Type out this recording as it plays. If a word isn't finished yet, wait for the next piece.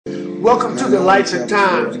Welcome to the lights and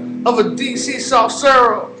times of a DC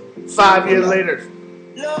Salsero. 5 years later,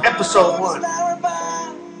 episode 1.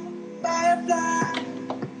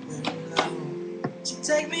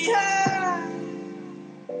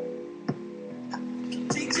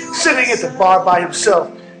 Sitting at the bar by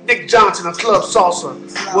himself, Nick Johnson of Club Salsa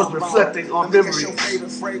was reflecting on memories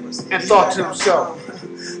and thought to himself,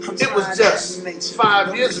 it was just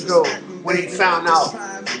 5 years ago when he found out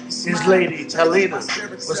his lady, Helena,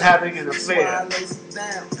 was having an affair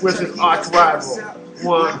with his arch rival,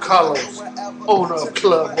 Juan Carlos, owner of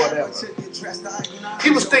Club Whatever.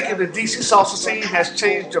 He was thinking the DC Salsa scene has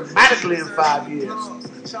changed dramatically in 5 years.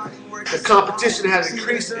 The competition has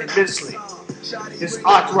increased immensely. His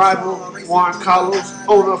arch rival, Juan Carlos,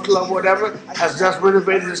 owner of Club Whatever, has just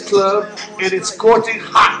renovated his club and it's scorching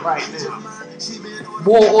hot right now.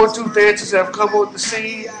 More on-two dancers have come on the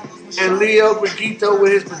scene, and Leo Griguito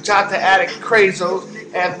with his bachata addict crazos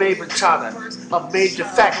has made bachata a major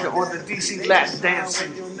factor on the DC Latin dance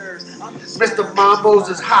scene. Mr. Mambo's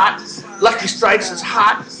is hot, Lucky Strikes is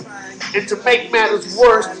hot, and to make matters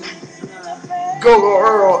worse, Go-Go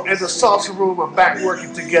Earl and the Salsa Room are back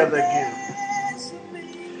working together again.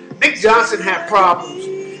 Nick Johnson had problems,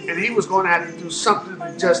 and he was going to have to do something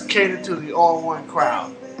to just cater to the all-one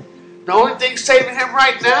crowd. The only thing saving him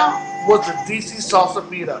right now was the DC Salsa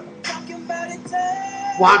meetup.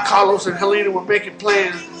 Juan Carlos and Helena were making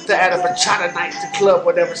plans to add a bachata night to Club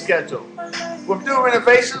Whatever schedule. With new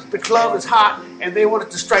renovations, the club is hot, and they wanted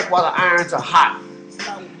to strike while the irons are hot.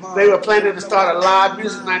 They were planning to start a live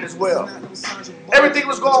music night as well. Everything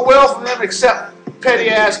was going well for them except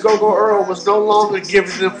petty-ass Go-Go Earl was no longer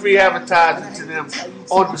giving them free advertising to them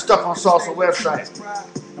on the Stuck on Salsa website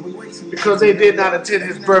because they did not attend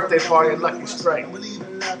his birthday party at Lucky Strike.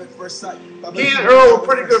 He and Earl were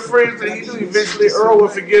pretty good friends, and he knew eventually Earl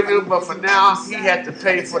would forgive him, but for now, he had to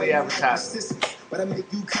pay for the advertising.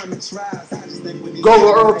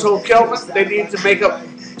 Go-Go Earl told Kelvin they needed to make up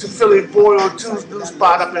to Philly Boy on 2's new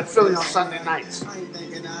spot up in Philly on Sunday nights.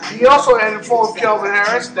 He also had informed Kelvin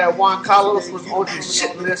Harris that Juan Carlos was on his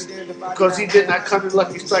shit list because he did not come to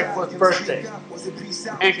Lucky Strike for his birthday.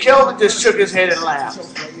 And Kelvin just shook his head and laughed.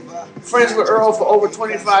 Friends with Earl for over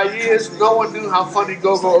 25 years, no one knew how funny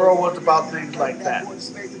Go-Go Earl was about things like that.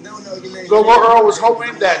 Go-Go Earl was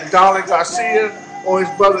hoping that Darlene Garcia or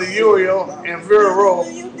his brother Uriel and Vera Rowe,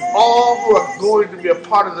 all who are going to be a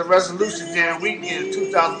part of the Resolution Jam weekend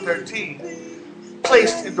 2013,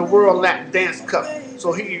 placed in the World Latin Dance Cup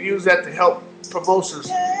so he could use that to help promotions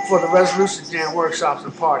for the Resolution Jam workshops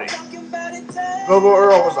and parties. Go-Go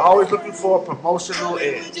Earl was always looking for a promotional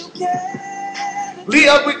edge.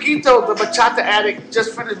 Leo Griguito, the bachata addict,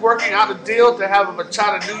 just finished working out a deal to have a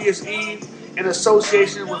bachata New Year's Eve in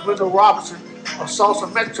association with Wendell Robinson of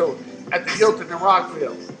Salsa Metro at the Hilton in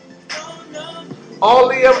Rockville. All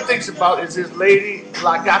he ever thinks about is his lady,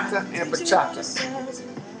 La Gata, and bachata.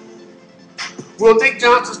 Will Nick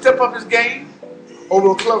Johnson step up his game, or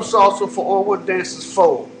will Club Salsa for all-one dancers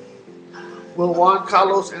fold? Will Juan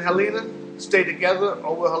Carlos and Helena stay together,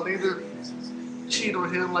 or will Helena cheat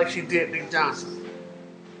on him like she did Nick Johnson?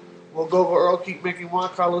 Will Go-Go Earl keep making Juan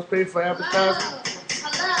Carlos pay for advertising?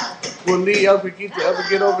 Will Leo Griguito ever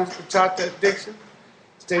get over his bachata addiction?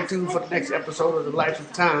 Stay tuned for the next episode of the Life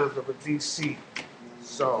and Times of a DC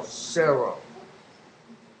Salsero.